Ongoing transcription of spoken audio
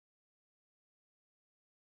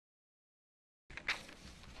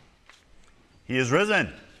He is risen.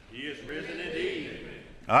 He is risen indeed.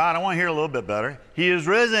 I want to hear a little bit better. He is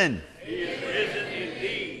risen. He is risen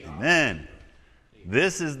indeed. Amen.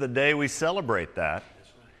 This is the day we celebrate that.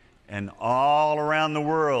 And all around the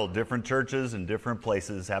world, different churches and different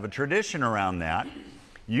places have a tradition around that.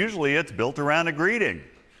 Usually it's built around a greeting.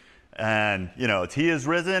 And, it's He is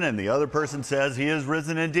risen, and the other person says He is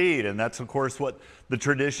risen indeed. And that's, of course, what the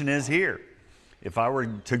tradition is here. If I were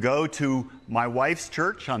to go to my wife's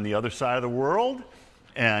church on the other side of the world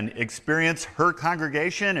and experience her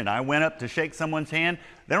congregation, and I went up to shake someone's hand,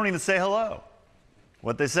 they don't even say hello.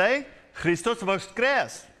 What they say? Christos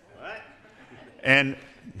voskres. What? And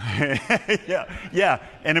yeah.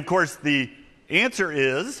 And of course, the answer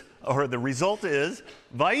is, or the result is,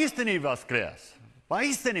 vaistini voskres.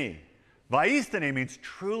 Vaistini. Vaistini means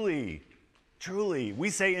truly. Truly. We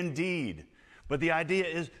say indeed. But the idea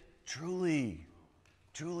is truly.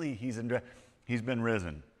 Truly, he's been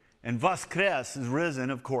risen. And voskres is risen,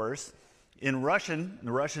 of course. In Russian,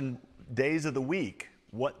 the Russian days of the week,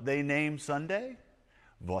 what they name Sunday?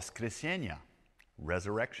 Voskresenia.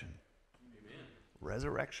 Resurrection. Amen.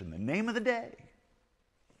 Resurrection, the name of the day.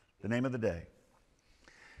 The name of the day.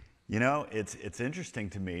 It's interesting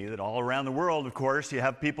to me that all around the world, of course, you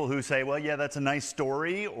have people who say, well, yeah, that's a nice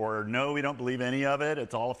story, or no, we don't believe any of it.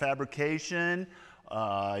 It's all a fabrication.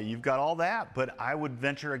 You've got all that. But I would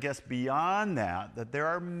venture, I guess, beyond that there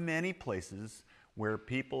are many places where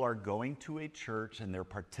people are going to a church and they're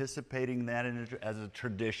participating in that as a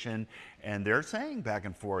tradition, and they're saying back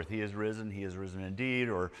and forth, He is risen indeed,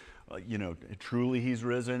 or, truly He's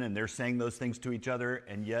risen, and they're saying those things to each other.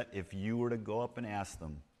 And yet, if you were to go up and ask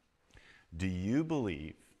them, do you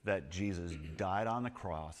believe that Jesus died on the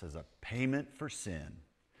cross as a payment for sin,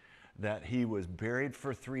 that He was buried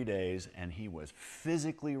for 3 days, and He was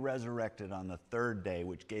physically resurrected on the third day,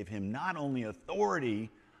 which gave Him not only authority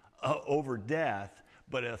over death,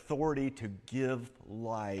 but authority to give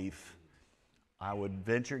life? I would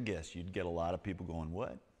venture guess you'd get a lot of people going,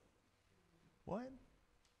 what? What?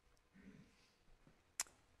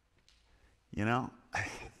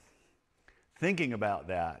 Thinking about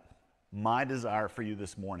that, my desire for you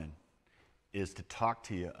this morning is to talk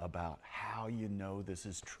to you about how you know this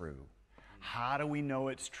is true. How do we know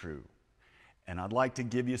it's true? And I'd like to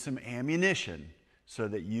give you some ammunition so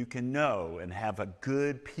that you can know and have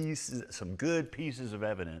some good pieces of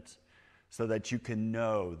evidence so that you can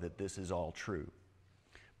know that this is all true.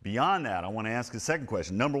 Beyond that, I want to ask a second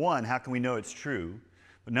question. Number one, how can we know it's true?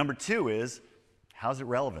 But number two is, how's it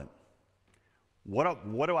relevant?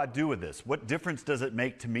 What do I do with this? What difference does it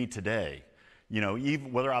make to me today?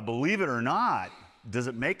 Even whether I believe it or not, does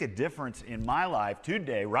it make a difference in my life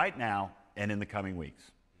today, right now, and in the coming weeks?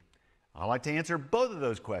 I'd like to answer both of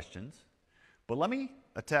those questions, but let me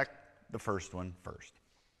attack the first one first.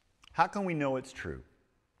 How can we know it's true?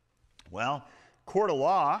 Well, court of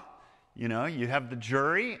law, you have the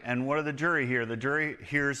jury, and what do the jury hear? The jury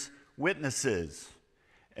hears witnesses.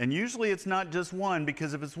 And usually it's not just one,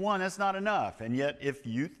 because if it's one, that's not enough. And yet, if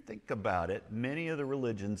you think about it, many of the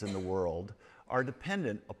religions in the world are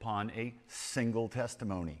dependent upon a single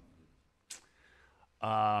testimony.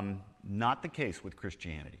 Not the case with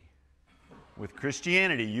Christianity. With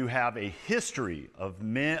Christianity, you have a history of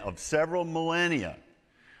several millennia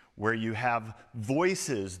where you have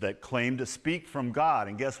voices that claim to speak from God.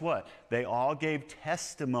 And guess what? They all gave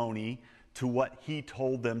testimony to what He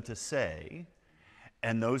told them to say.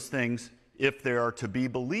 And those things, if they are to be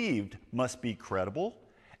believed, must be credible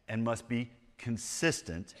and must be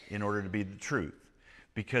consistent in order to be the truth.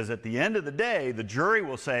 Because at the end of the day, the jury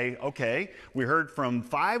will say, okay, we heard from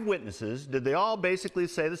 5 witnesses. Did they all basically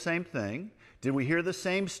say the same thing? Did we hear the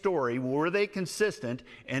same story? Were they consistent?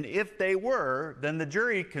 And if they were, then the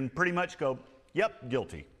jury can pretty much go, yep,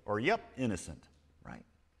 guilty, or yep, innocent, right?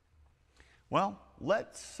 Well,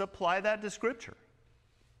 let's apply that to Scripture.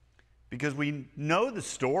 Because we know the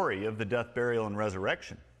story of the death, burial, and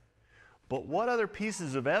resurrection. But what other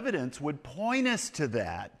pieces of evidence would point us to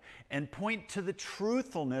that and point to the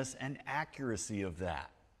truthfulness and accuracy of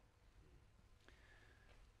that?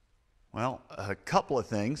 Well, a couple of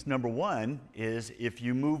things. Number one is if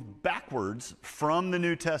you move backwards from the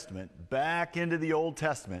New Testament back into the Old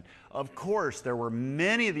Testament, of course, there were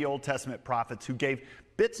many of the Old Testament prophets who gave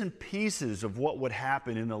bits and pieces of what would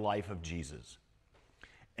happen in the life of Jesus.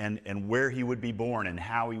 And where He would be born and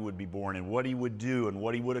how He would be born and what He would do and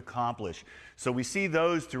what He would accomplish. So we see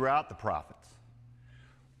those throughout the prophets.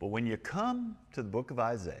 But when you come to the book of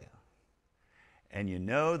Isaiah, and you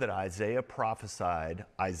know that Isaiah prophesied,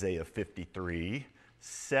 Isaiah 53,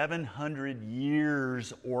 700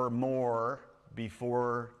 years or more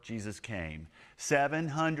before Jesus came.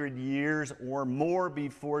 700 years or more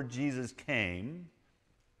before Jesus came.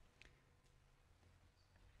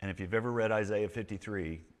 And if you've ever read Isaiah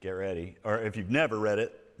 53, get ready. Or if you've never read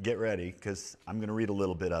it, get ready, because I'm going to read a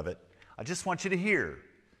little bit of it. I just want you to hear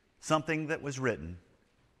something that was written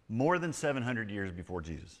more than 700 years before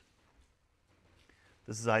Jesus.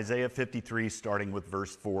 This is Isaiah 53, starting with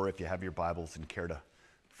verse 4, if you have your Bibles and care to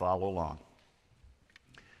follow along.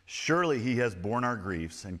 Surely he has borne our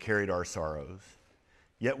griefs and carried our sorrows.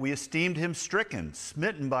 Yet we esteemed him stricken,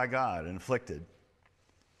 smitten by God, and afflicted.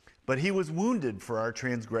 But he was wounded for our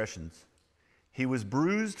transgressions. He was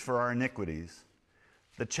bruised for our iniquities.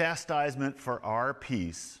 The chastisement for our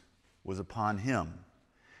peace was upon him,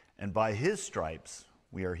 and by his stripes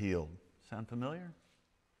we are healed. Sound familiar?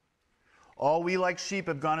 All we like sheep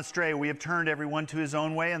have gone astray. We have turned everyone to his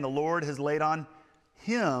own way, and the Lord has laid on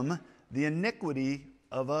him the iniquity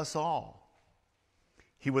of us all.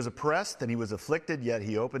 He was oppressed and he was afflicted, yet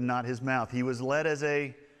he opened not his mouth. He was led as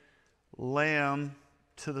a lamb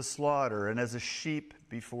to the slaughter, and as a sheep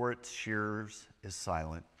before its shearers is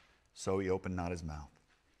silent, so he opened not his mouth.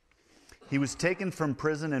 He was taken from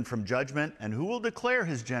prison and from judgment, and who will declare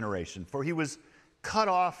his generation? For he was cut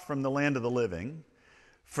off from the land of the living.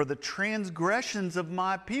 For the transgressions of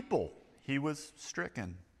my people he was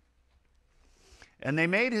stricken. And they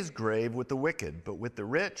made his grave with the wicked, but with the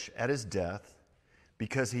rich at his death,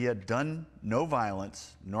 because he had done no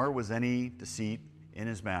violence, nor was any deceit in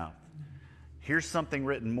his mouth. Here's something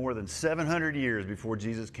written more than 700 years before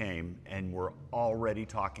Jesus came, and we're already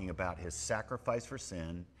talking about his sacrifice for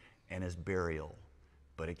sin and his burial.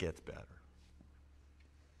 But it gets better.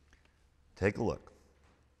 Take a look.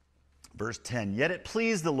 Verse 10, yet it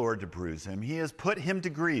pleased the Lord to bruise him. He has put him to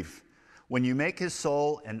grief. When you make his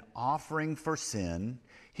soul an offering for sin,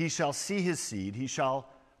 he shall see his seed. He shall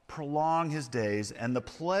prolong his days, and the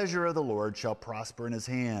pleasure of the Lord shall prosper in his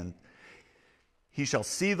hand. He shall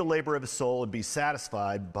see the labor of his soul and be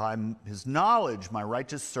satisfied. By his knowledge, my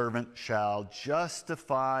righteous servant shall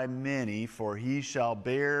justify many, for he shall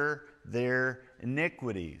bear their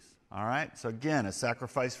iniquities. All right, so again, a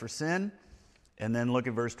sacrifice for sin. And then look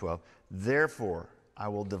at verse 12. Therefore, I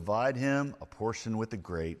will divide him a portion with the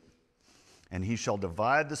great, and he shall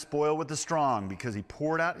divide the spoil with the strong, because he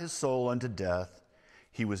poured out his soul unto death.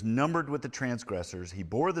 He was numbered with the transgressors. He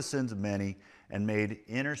bore the sins of many and made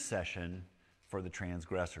intercession for the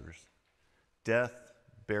transgressors. Death,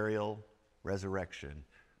 burial, resurrection.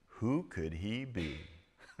 Who could he be?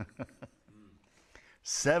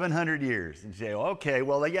 700 years. And you say, okay,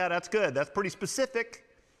 well, yeah, that's good. That's pretty specific.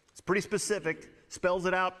 It's pretty specific. Spells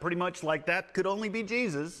it out pretty much like that could only be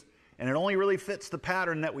Jesus. And it only really fits the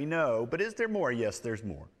pattern that we know. But is there more? Yes, there's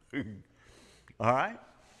more. All right?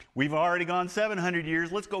 We've already gone 700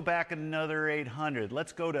 years. Let's go back another 800.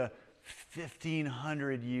 Let's go to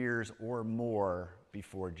 1,500 years or more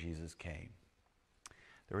before Jesus came.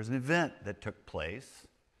 There was an event that took place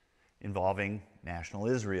involving national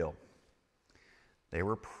Israel. They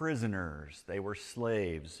were prisoners. They were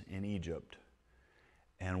slaves in Egypt.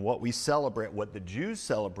 And what we celebrate, what the Jews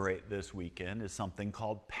celebrate this weekend, is something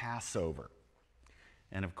called Passover.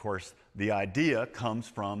 And of course, the idea comes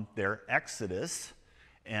from their exodus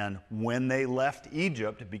and when they left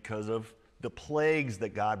Egypt because of the plagues that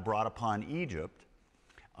God brought upon Egypt,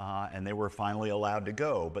 and they were finally allowed to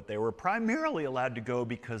go. But they were primarily allowed to go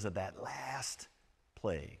because of that last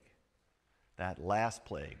plague that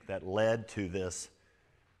led to this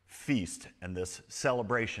feast and this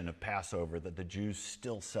celebration of Passover that the Jews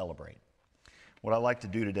still celebrate. What I like to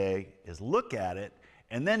do today is look at it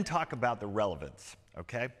and then talk about the relevance,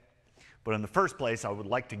 okay? But in the first place, I would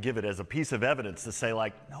like to give it as a piece of evidence to say,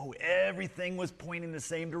 like, no, everything was pointing the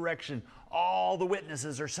same direction. All the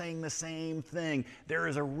witnesses are saying the same thing. There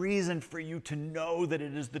is a reason for you to know that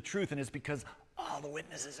it is the truth, and it's because all the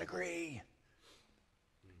witnesses agree.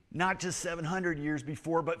 Not just 700 years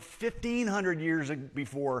before, but 1,500 years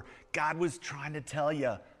before, God was trying to tell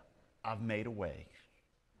you, I've made a way.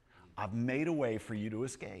 I've made a way for you to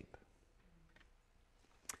escape.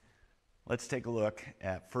 Let's take a look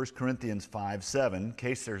at 1 Corinthians 5:7, in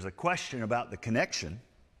case there's a question about the connection.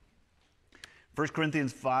 1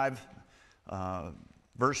 Corinthians 5,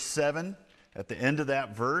 verse 7, at the end of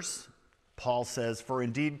that verse, Paul says, for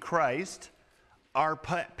indeed Christ, our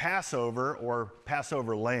Passover or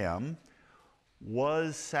Passover lamb,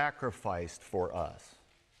 was sacrificed for us.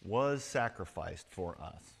 Was sacrificed for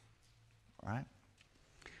us. All right?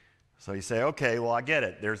 So you say, okay, well, I get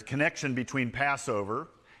it. There's a connection between Passover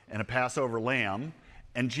and a Passover lamb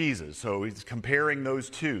and Jesus. So he's comparing those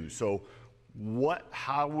two. So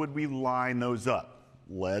how would we line those up?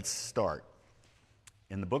 Let's start.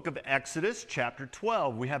 in the book of Exodus, chapter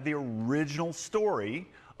 12, we have the original story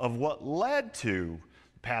of what led to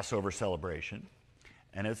Passover celebration,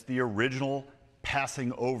 and it's the original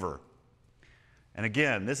passing over. And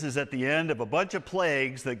again, this is at the end of a bunch of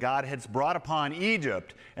plagues that God has brought upon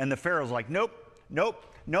Egypt, and the Pharaoh's like, nope,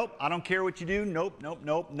 nope, nope, I don't care what you do, nope, nope,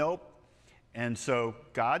 nope, nope. And so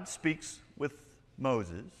God speaks with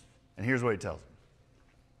Moses, and here's what he tells him.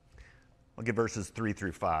 I'll give verses 3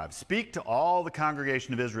 through 5. Speak to all the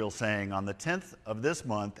congregation of Israel, saying, on the 10th of this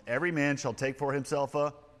month, every man shall take for himself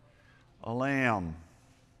a lamb,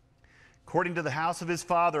 according to the house of his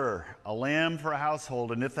father, a lamb for a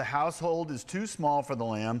household. And if the household is too small for the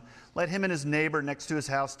lamb, let him and his neighbor next to his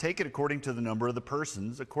house take it according to the number of the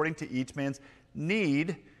persons. According to each man's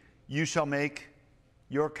need, you shall make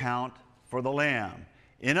your count for the lamb.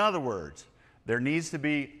 In other words, there needs to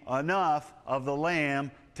be enough of the lamb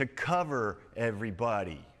to cover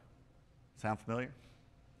everybody. Sound familiar?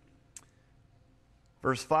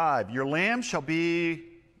 Verse 5, your lamb shall be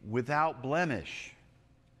without blemish.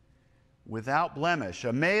 Without blemish.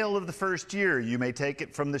 A male of the first year, you may take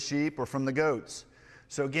it from the sheep or from the goats.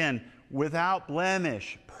 So again, without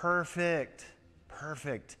blemish, perfect,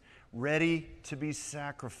 ready to be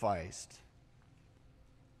sacrificed.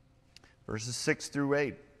 Verses 6 through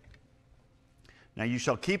 8. Now you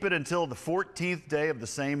shall keep it until the 14th day of the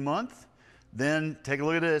same month. Then, take a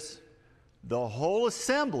look at this. The whole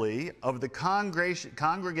assembly of the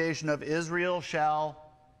congregation of Israel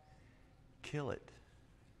shall kill it.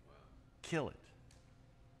 Kill it.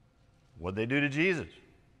 What'd they do to Jesus?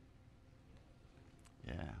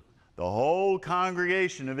 Yeah. The whole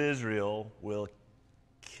congregation of Israel will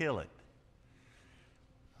kill it.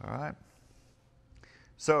 All right.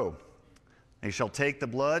 So, they shall take the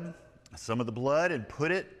blood, some of the blood, and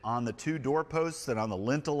put it on the 2 doorposts and on the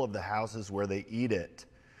lintel of the houses where they eat it.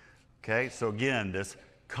 Okay, so again, this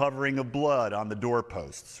covering of blood on the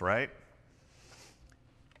doorposts, right?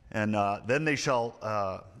 And then they shall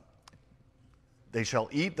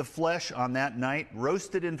eat the flesh on that night,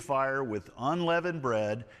 roasted in fire with unleavened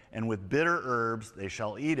bread, and with bitter herbs they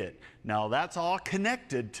shall eat it. Now that's all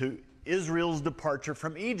connected to Israel's departure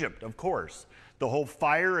from Egypt, of course. The whole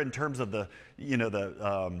fire in terms of the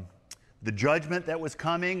judgment that was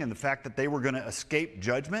coming and the fact that they were going to escape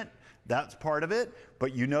judgment, that's part of it.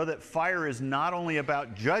 But you know that fire is not only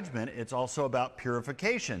about judgment, it's also about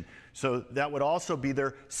purification. So that would also be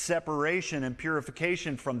their separation and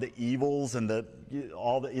purification from the evils and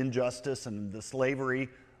all the injustice and the slavery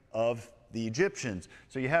of the Egyptians.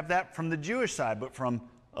 So you have that from the Jewish side, but from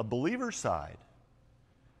a believer side,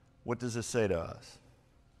 what does this say to us?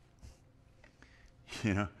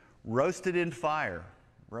 Roasted in fire.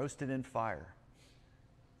 Roasted in fire.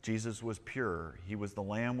 Jesus was pure. He was the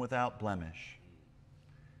lamb without blemish.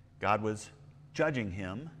 God was judging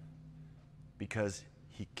him because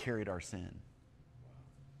he carried our sin.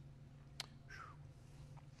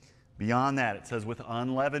 Beyond that, it says with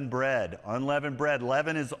unleavened bread. Unleavened bread.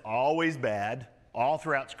 Leaven is always bad, all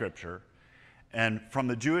throughout Scripture. And from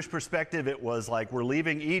the Jewish perspective, it was like we're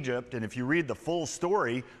leaving Egypt, and if you read the full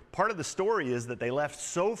story, part of the story is that they left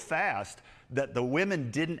so fast that the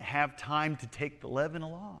women didn't have time to take the leaven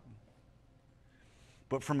along.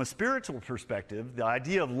 But from a spiritual perspective, the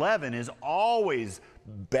idea of leaven is always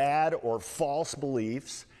bad or false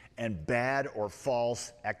beliefs and bad or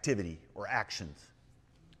false activity or actions.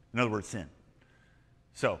 In other words, sin.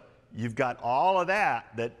 So you've got all of that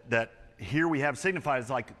here we have signified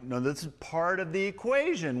as like, no, this is part of the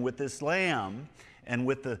equation with this lamb and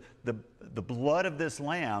with the blood of this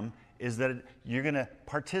lamb is that you're going to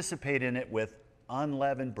participate in it with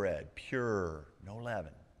unleavened bread, pure, no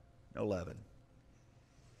leaven, no leaven.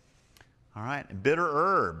 All right, and bitter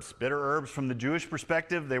herbs. Bitter herbs from the Jewish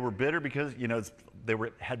perspective, they were bitter because,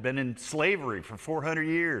 had been in slavery for 400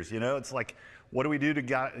 years. It's like, what do we do to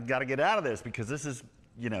got to get out of this? Because this is,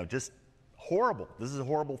 just horrible. This is a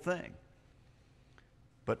horrible thing.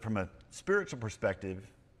 But from a spiritual perspective,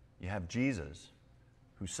 you have Jesus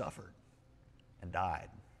who suffered and died.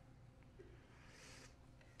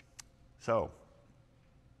 So,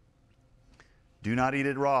 do not eat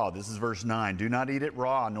it raw. This is verse 9. Do not eat it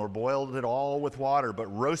raw, nor boil it all with water, but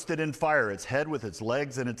roast it in fire, its head with its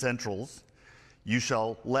legs and its entrails. You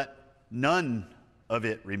shall let none of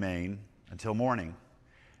it remain until morning.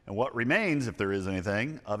 And what remains, if there is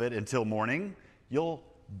anything of it until morning, you'll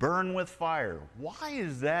burn with fire. Why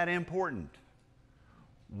is that important?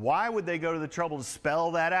 Why would they go to the trouble to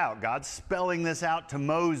spell that out? God's spelling this out to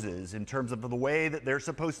Moses in terms of the way that they're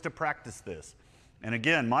supposed to practice this. And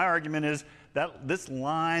again, my argument is that this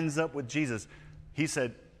lines up with Jesus. He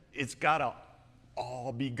said, it's got to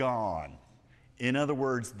all be gone. In other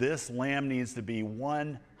words, this lamb needs to be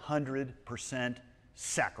 100%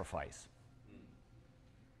 sacrifice.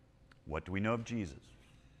 What do we know of Jesus?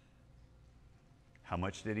 How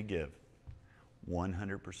much did he give?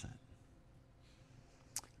 100%.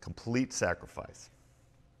 Complete sacrifice.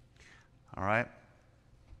 All right?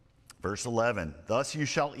 Verse 11, thus you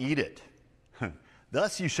shall eat it.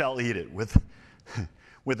 Thus you shall eat it with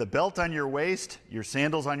a belt on your waist, your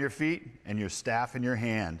sandals on your feet, and your staff in your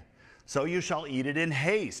hand. So you shall eat it in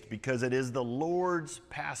haste, because it is the Lord's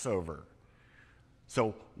Passover.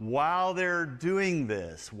 So while they're doing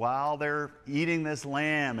this, while they're eating this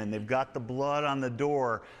lamb and they've got the blood on the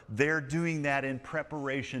door, they're doing that in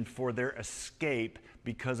preparation for their escape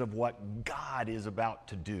because of what God is about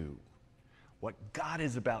to do. What God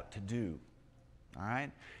is about to do. All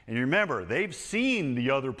right? And you remember, they've seen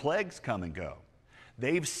the other plagues come and go.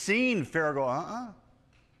 They've seen Pharaoh go,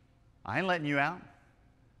 I ain't letting you out.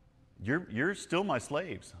 You're still my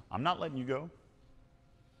slaves. I'm not letting you go.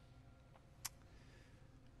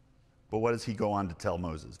 But what does he go on to tell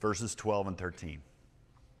Moses? Verses 12 and 13.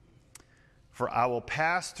 For I will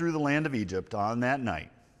pass through the land of Egypt on that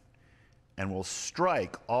night, and will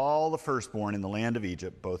strike all the firstborn in the land of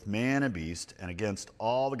Egypt, both man and beast, and against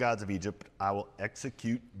all the gods of Egypt I will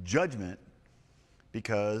execute judgment,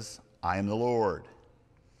 because I am the Lord.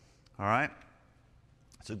 All right?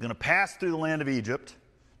 So he's going to pass through the land of Egypt,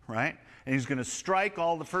 right? And he's going to strike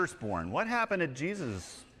all the firstborn. What happened at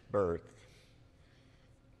Jesus' birth?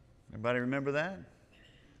 Everybody remember that?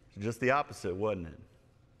 Just the opposite, wasn't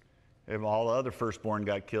it? All the other firstborn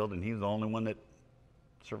got killed, and he was the only one that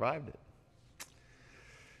survived it.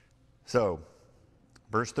 So,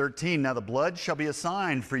 verse 13, now the blood shall be a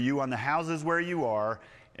sign for you on the houses where you are,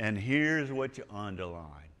 and here's what you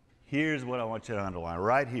underline. Here's what I want you to underline,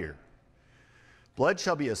 right here. Blood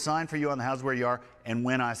shall be a sign for you on the houses where you are, and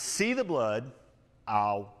when I see the blood,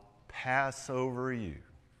 I'll pass over you.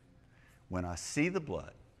 When I see the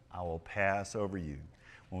blood, I will pass over you.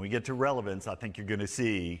 When we get to relevance, I think you're going to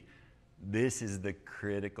see this is the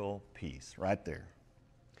critical piece right there.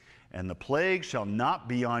 And the plague shall not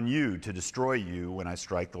be on you to destroy you when I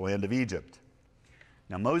strike the land of Egypt.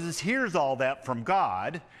 Now Moses hears all that from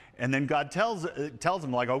God, and then God tells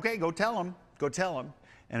him, like, okay, go tell him.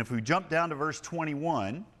 And if we jump down to verse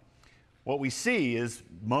 21, what we see is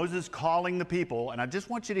Moses calling the people, and I just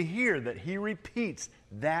want you to hear that he repeats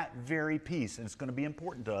that very piece, and it's going to be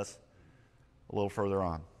important to us a little further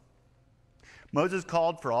on. Moses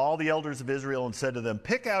called for all the elders of Israel and said to them,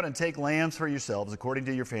 pick out and take lambs for yourselves according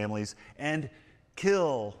to your families, and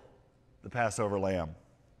kill the Passover lamb.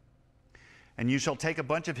 And you shall take a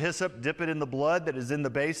bunch of hyssop, dip it in the blood that is in the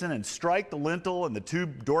basin, and strike the lintel and the two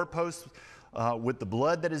doorposts with the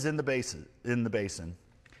blood that is in the basin.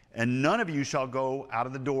 And none of you shall go out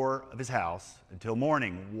of the door of his house until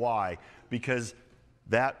morning. Why? Because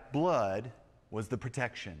that blood was the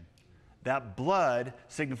protection. That blood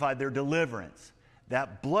signified their deliverance.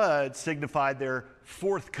 That blood signified their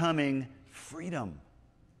forthcoming freedom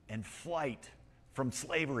and flight from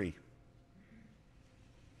slavery.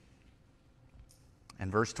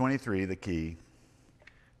 And verse 23, the key.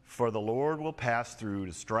 For the Lord will pass through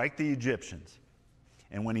to strike the Egyptians.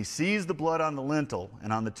 And when he sees the blood on the lintel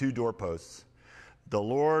and on the two doorposts, the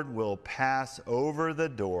Lord will pass over the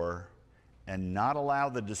door and not allow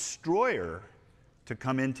the destroyer to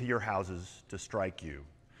come into your houses to strike you.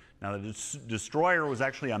 Now, the destroyer was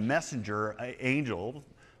actually a messenger, an angel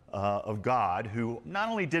of God, who not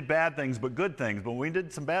only did bad things but good things. But when we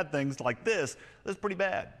did some bad things like this, that's pretty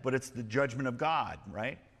bad. But it's the judgment of God,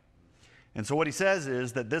 right? And so what he says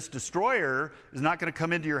is that this destroyer is not going to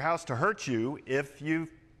come into your house to hurt you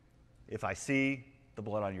if I see the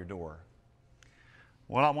blood on your door.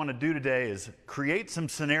 What I want to do today is create some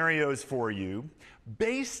scenarios for you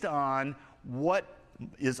based on what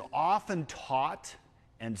is often taught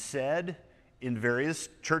and said in various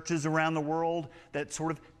churches around the world that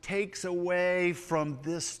sort of takes away from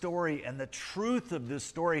this story and the truth of this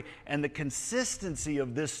story and the consistency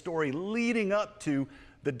of this story leading up to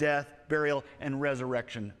the death, burial, and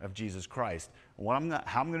resurrection of Jesus Christ. How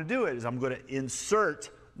I'm going to do it is I'm going to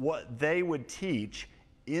insert what they would teach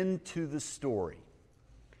into the story.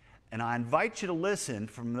 And I invite you to listen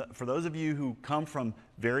for those of you who come from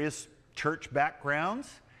various church backgrounds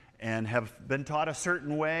and have been taught a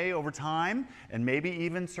certain way over time, and maybe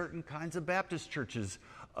even certain kinds of Baptist churches,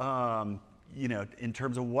 in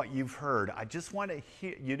terms of what you've heard. I just want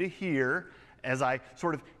you to hear as I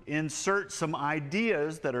sort of insert some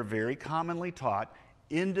ideas that are very commonly taught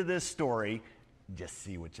into this story. Just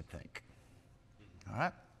see what you think. All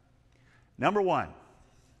right? Number one,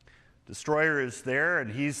 Destroyer is there,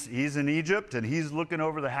 and he's in Egypt, and he's looking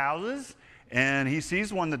over the houses, and he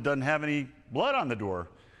sees one that doesn't have any blood on the door.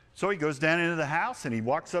 So he goes down into the house, and he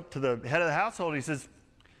walks up to the head of the household, and he says,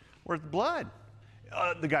 "Where's the blood?"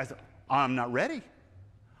 The guy said, "I'm not ready."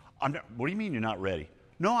 What do you mean you're not ready?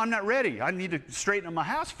 "No, I'm not ready. I need to straighten up my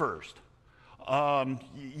house first. I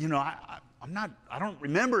don't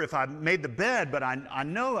remember if I made the bed, but I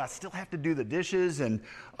know I still have to do the dishes, and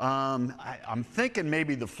I'm thinking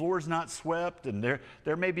maybe the floor's not swept, and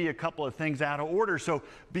there may be a couple of things out of order. So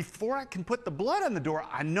before I can put the blood on the door,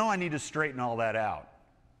 I know I need to straighten all that out."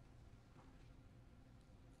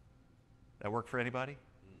 That work for anybody?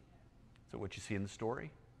 Is that what you see in the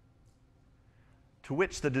story? To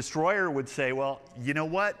which the destroyer would say, "Well, you know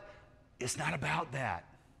what? It's not about that.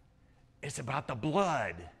 It's about the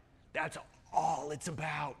blood. That's all it's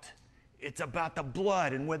about. It's about the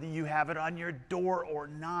blood, and whether you have it on your door or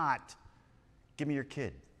not. Give me your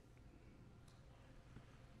kid."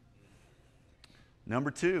 Number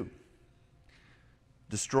 2,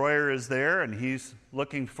 destroyer is there, and he's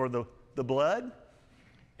looking for the blood.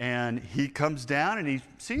 And he comes down, and he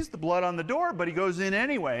sees the blood on the door, but he goes in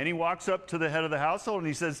anyway. And he walks up to the head of the household, and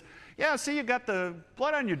he says, "Yeah, see, you got the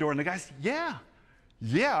blood on your door." And the guy says,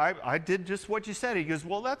 Yeah, I did just what you said." He goes,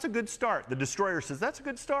 "Well, that's a good start." The destroyer says, "That's a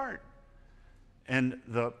good start." And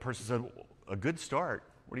the person said, "A good start?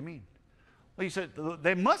 What do you mean?" Well, he said,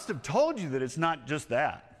 "They must have told you that it's not just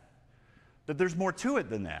that there's more to it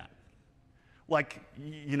than that. Like,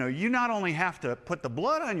 you not only have to put the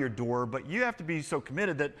blood on your door, but you have to be so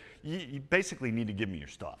committed that you basically need to give me your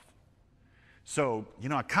stuff. So,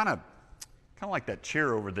 I kind of like that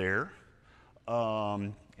chair over there.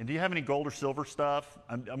 And do you have any gold or silver stuff?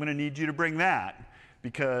 I'm going to need you to bring that,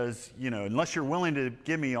 because, unless you're willing to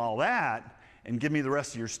give me all that and give me the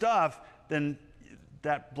rest of your stuff, then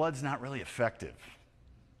that blood's not really effective."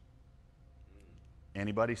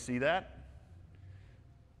 Anybody see that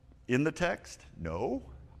in the text? No,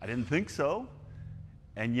 I didn't think so.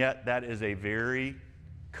 And yet that is a very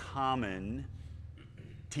common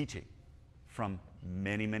teaching from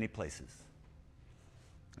many, many places.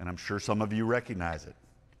 And I'm sure some of you recognize it.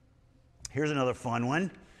 Here's another fun one.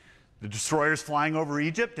 The destroyer's flying over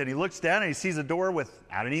Egypt, and he looks down and he sees a door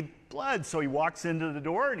without any blood. So he walks into the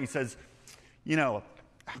door and he says, "How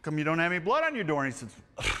come you don't have any blood on your door?" And he says,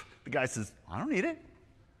 the guy says, "I don't need it.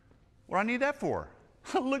 What do I need that for?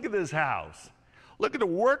 Look at this house. Look at the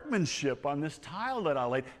workmanship on this tile that I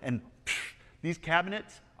laid. And these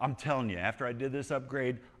cabinets, I'm telling you, after I did this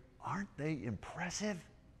upgrade, aren't they impressive?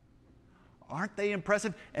 Aren't they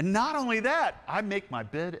impressive? And not only that, I make my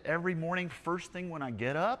bed every morning first thing when I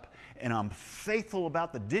get up, and I'm faithful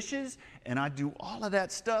about the dishes, and I do all of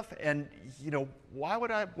that stuff. And, what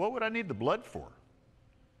would I need the blood for?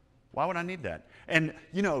 Why would I need that?" And,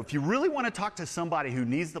 if you really want to talk to somebody who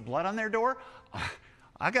needs the blood on their door,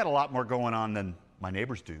 I got a lot more going on than my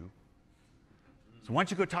neighbors do. So why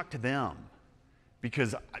don't you go talk to them?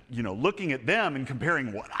 Because, looking at them and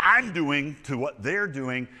comparing what I'm doing to what they're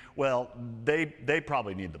doing, well, they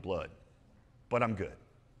probably need the blood, but I'm good.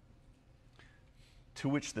 To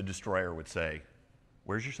which the destroyer would say,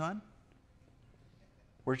 "Where's your son?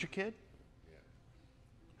 Where's your kid?"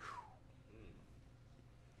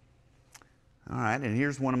 All right, and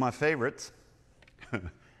here's one of my favorites.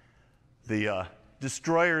 The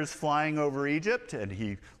destroyer is flying over Egypt, and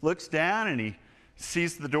he looks down, and he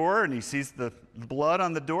sees the door, and he sees the blood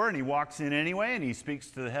on the door, and he walks in anyway, and he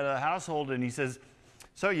speaks to the head of the household, and he says,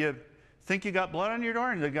 "So you think you got blood on your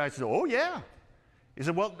door?" And the guy says, "Oh, yeah." He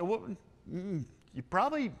said, "Well, you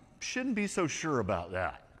probably shouldn't be so sure about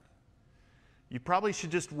that. You probably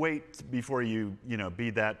should just wait before you,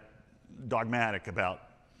 be that dogmatic about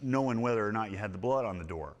knowing whether or not you had the blood on the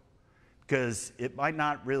door, because it might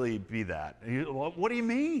not really be that." And he, "Well, what do you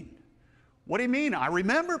mean? What do you mean? I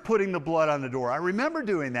remember putting the blood on the door. I remember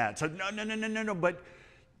doing that." So, no, but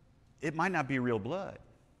it might not be real blood.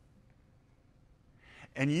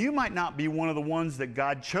 And you might not be one of the ones that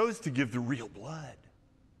God chose to give the real blood.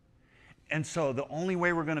 And so the only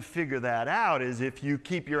way we're going to figure that out is if you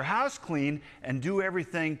keep your house clean and do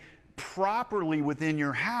everything properly within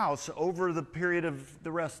your house over the period of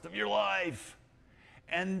the rest of your life.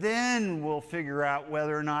 And then we'll figure out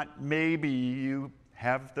whether or not maybe you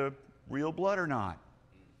have the real blood or not.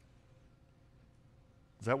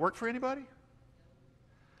 Does that work for anybody?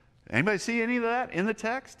 Anybody see any of that in the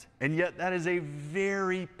text? And yet that is a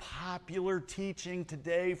very popular teaching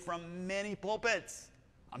today from many pulpits.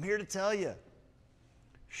 I'm here to tell you.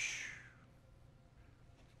 Shh.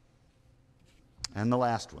 And the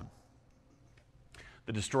last one.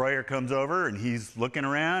 The destroyer comes over and he's looking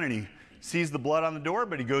around and he sees the blood on the door,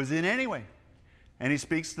 but he goes in anyway. And he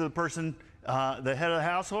speaks to the person, the head of the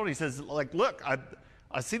household. He says, like, look,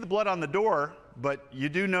 I see the blood on the door, but you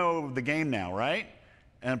do know the game now, right?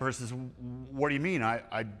 And the person says, what do you mean?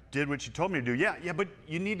 I did what you told me to do. Yeah, but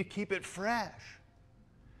you need to keep it fresh.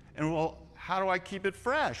 And well, how do I keep it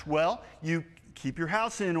fresh? Well, you keep your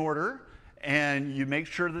house in order, and you make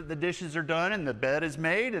sure that the dishes are done and the bed is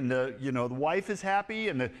made and the wife is happy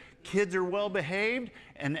and the kids are well behaved.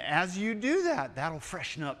 And as you do that, that'll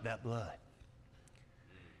freshen up that blood.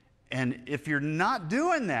 And if you're not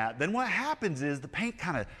doing that, then what happens is the paint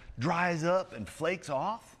kind of dries up and flakes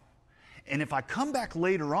off. And if I come back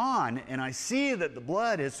later on and I see that the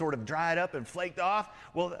blood has sort of dried up and flaked off,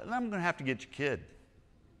 well, then I'm going to have to get your kid.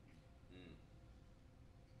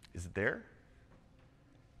 Is it there?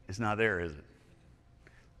 It's not there, is it?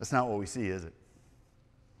 That's not what we see, is it?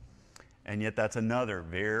 And yet that's another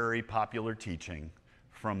very popular teaching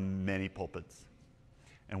from many pulpits.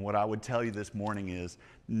 And what I would tell you this morning is,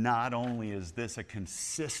 not only is this a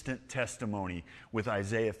consistent testimony with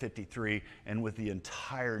Isaiah 53 and with the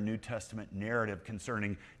entire New Testament narrative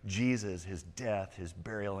concerning Jesus, his death, his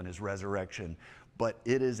burial, and his resurrection, but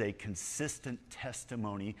it is a consistent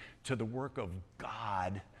testimony to the work of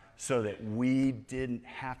God so that we didn't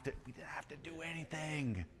have to do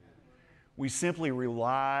anything. We simply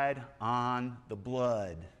relied on the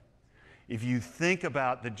blood. If you think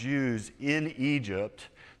about the Jews in Egypt,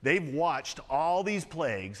 they've watched all these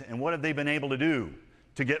plagues, and what have they been able to do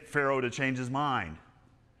to get Pharaoh to change his mind?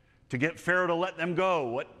 To get Pharaoh to let them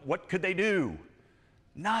go? What could they do?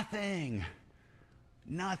 Nothing.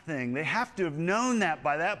 Nothing. They have to have known that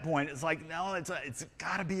by that point. It's like, no, it's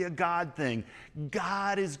got to be a God thing.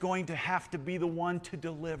 God is going to have to be the one to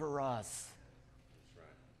deliver us.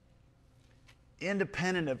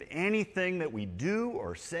 Independent of anything that we do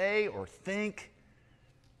or say or think,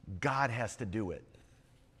 God has to do it.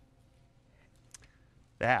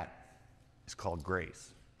 That is called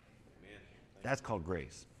grace. That's called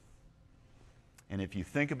grace. And if you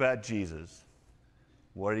think about Jesus,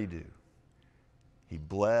 what did he do? He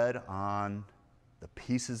bled on the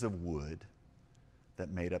pieces of wood that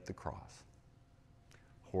made up the cross,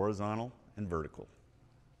 horizontal and vertical.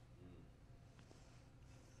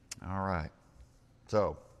 All right.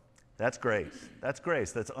 So that's grace. That's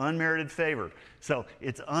grace. That's unmerited favor. So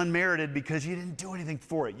it's unmerited because you didn't do anything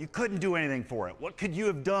for it. You couldn't do anything for it. What could you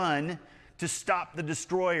have done to stop the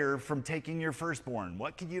destroyer from taking your firstborn?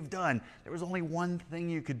 What could you have done? There was only one thing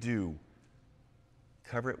you could do.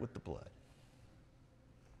 Cover it with the blood.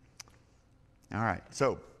 All right.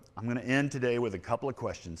 So I'm going to end today with a couple of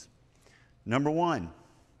questions. Number one,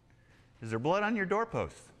 is there blood on your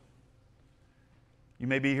doorpost? You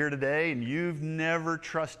may be here today and you've never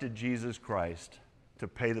trusted Jesus Christ to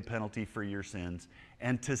pay the penalty for your sins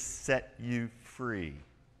and to set you free.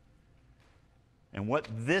 And what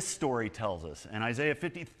this story tells us, and Isaiah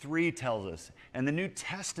 53 tells us, and the New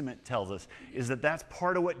Testament tells us, is that that's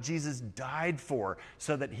part of what Jesus died for,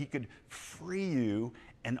 so that he could free you,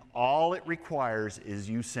 and all it requires is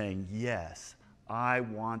you saying, yes, I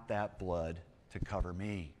want that blood to cover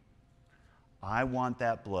me. I want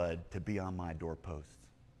that blood to be on my doorposts.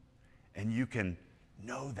 And you can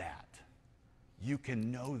know that. You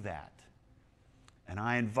can know that. And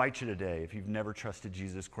I invite you today, if you've never trusted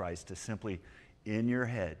Jesus Christ, to simply, in your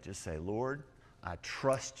head, just say, Lord, I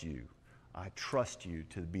trust you. I trust you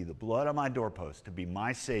to be the blood on my doorpost, to be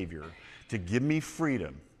my Savior, to give me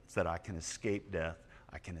freedom so that I can escape death,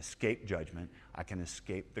 I can escape judgment, I can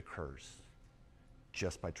escape the curse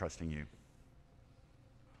just by trusting you.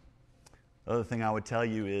 The other thing I would tell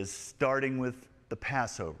you is, starting with the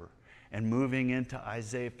Passover and moving into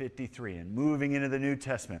Isaiah 53 and moving into the New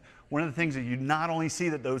Testament, one of the things that you not only see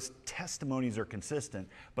that those testimonies are consistent,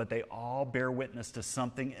 but they all bear witness to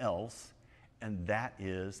something else, and that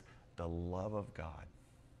is the love of God.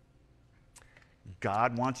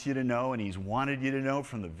 God wants you to know, and he's wanted you to know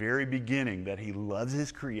from the very beginning, that he loves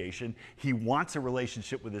his creation. He wants a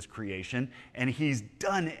relationship with his creation, and he's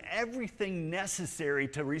done everything necessary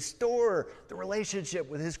to restore the relationship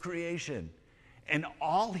with his creation. And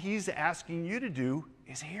all he's asking you to do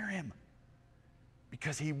is hear him,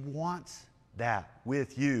 because he wants that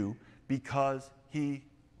with you, because he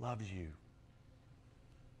loves you.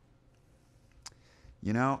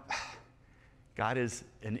 You know, God is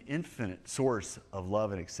an infinite source of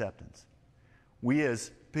love and acceptance. We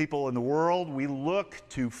as people in the world, we look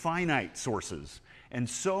to finite sources. And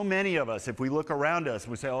so many of us, if we look around us,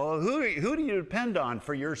 we say, oh, who do you depend on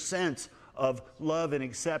for your sense of love and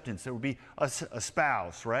acceptance? There would be a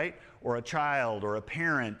spouse, right? Or a child, or a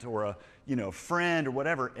parent, or a friend, or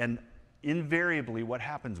whatever. And invariably, what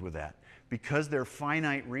happens with that? because they're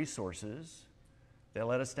finite resources, they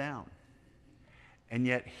let us down. And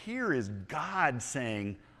yet here is God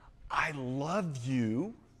saying, I love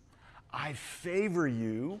you, I favor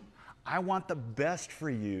you, I want the best for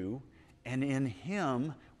you, and in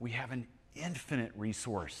him we have an infinite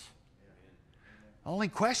resource. The only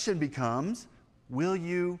question becomes, will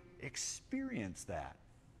you experience that?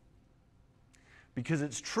 Because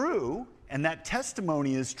it's true, and that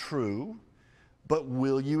testimony is true, but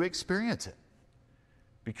will you experience it?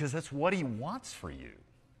 Because that's what he wants for you.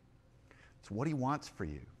 It's what he wants for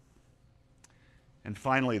you. And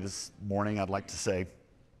finally, this morning, I'd like to say,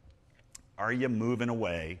 are you moving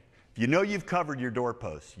away? If you know you've covered your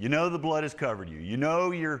doorposts, you know the blood has covered you, you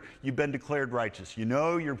know you've been declared righteous, you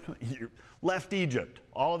know you're left Egypt,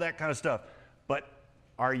 all of that kind of stuff. But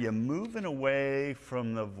are you moving away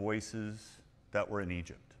from the voices that were in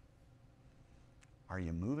Egypt? Are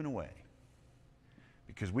you moving away?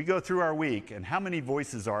 Because we go through our week, and how many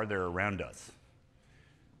voices are there around us?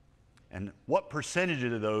 And what percentage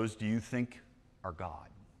of those do you think are God?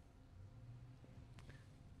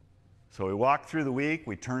 So we walk through the week,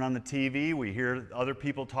 we turn on the TV, we hear other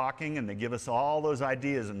people talking, and they give us all those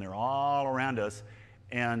ideas, and they're all around us.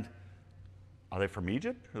 And are they from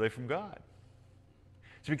Egypt or are they from God?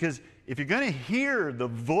 It's because if you're going to hear the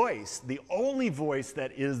voice, the only voice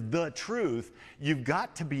that is the truth, you've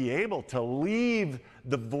got to be able to leave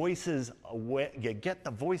the voices away, get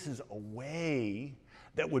the voices away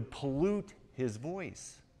that would pollute his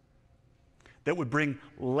voice, that would bring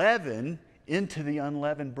leaven into the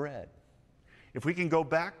unleavened bread. If we can go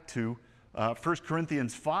back to 1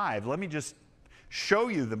 Corinthians 5, let me just show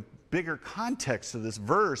you the bigger context of this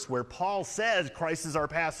verse where Paul says Christ is our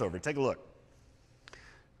Passover. Take a look.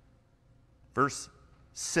 Verse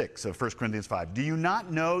 6 of 1 Corinthians 5. Do you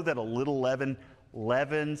not know that a little leaven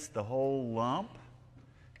leavens the whole lump?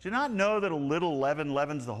 Do you not know that a little leaven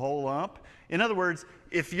leavens the whole lump? In other words,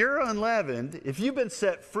 if you're unleavened, if you've been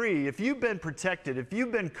set free, if you've been protected, if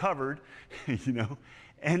you've been covered,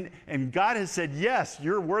 and God has said, yes,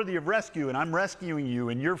 you're worthy of rescue, and I'm rescuing you,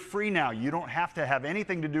 and you're free now. You don't have to have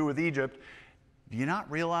anything to do with Egypt. Do you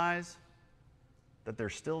not realize that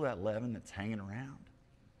there's still that leaven that's hanging around?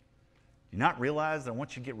 Do you not realize that I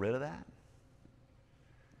want you to get rid of that?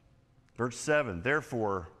 Verse 7,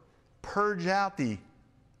 therefore, purge out the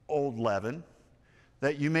old leaven,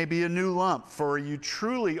 that you may be a new lump, for you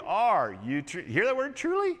truly are. Hear that word,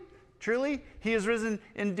 truly? Truly? He is risen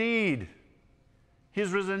indeed. He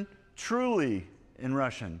is risen truly in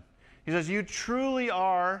Russian. He says, you truly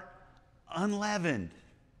are unleavened.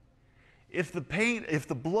 If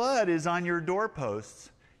the blood is on your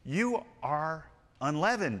doorposts, you are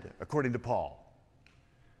unleavened, according to Paul.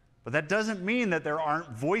 But that doesn't mean that there aren't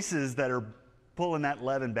voices that are pulling that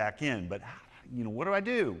leaven back in. But, what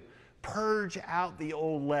do? Purge out the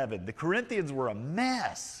old leaven. The Corinthians were a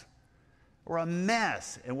mess.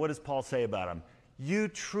 And what does Paul say about them? You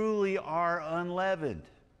truly are unleavened.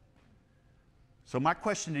 So my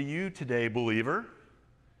question to you today, believer,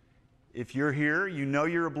 if you're here, you know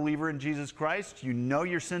you're a believer in Jesus Christ, you know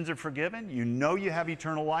your sins are forgiven, you know you have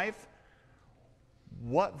eternal life,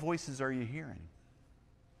 what voices are you hearing?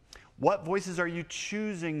 What voices are you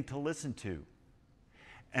choosing to listen to?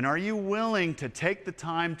 And are you willing to take the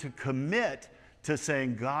time to commit to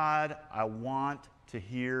saying, God, I want to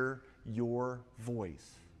hear your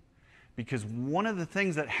voice? Because one of the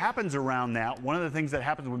things that happens around that, one of the things that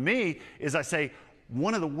happens with me is I say,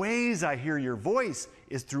 one of the ways I hear your voice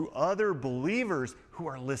is through other believers who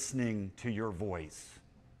are listening to your voice.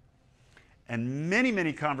 And many,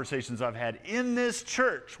 many conversations I've had in this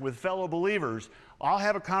church with fellow believers, I'll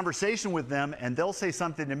have a conversation with them and they'll say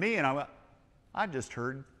something to me and I just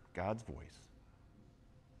heard God's voice.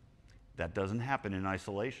 That doesn't happen in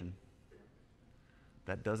isolation.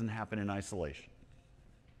 That doesn't happen in isolation.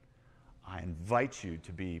 I invite you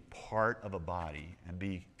to be part of a body and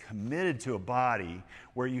be committed to a body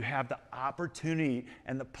where you have the opportunity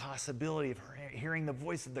and the possibility of hearing the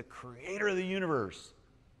voice of the Creator of the universe,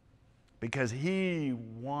 because He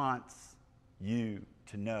wants you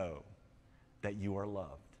to know that you are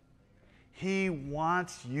loved. He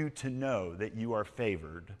wants you to know that you are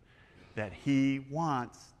favored, that He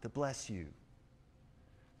wants to bless you.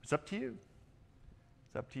 It's up to you.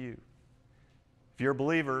 It's up to you. If you're a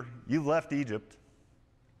believer, you've left Egypt.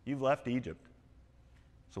 You've left Egypt.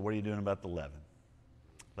 So what are you doing about the leaven?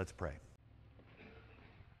 Let's pray.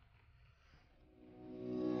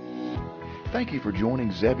 Thank you for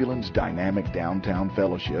joining Zebulon's dynamic downtown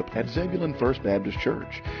fellowship at Zebulon First Baptist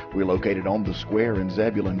Church. We're located on the square in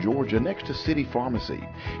Zebulon, Georgia, next to City Pharmacy.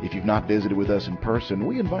 If you've not visited with us in person,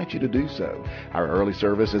 we invite you to do so. Our early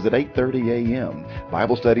service is at 8:30 a.m.,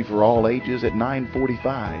 Bible study for all ages at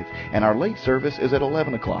 9:45, and our late service is at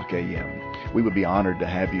 11 o'clock a.m. We would be honored to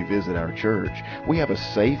have you visit our church. We have a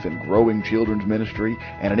safe and growing children's ministry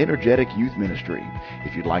and an energetic youth ministry.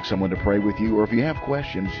 If you'd like someone to pray with you, or if you have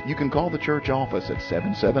questions, you can call the church office at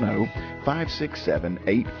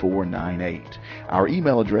 770-567-8498. Our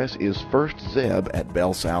email address is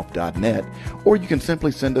firstzeb@bellsouth.net, or you can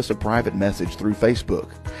simply send us a private message through Facebook.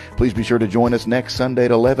 Please be sure to join us next Sunday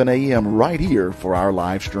at 11 a.m. right here for our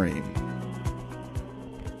live stream.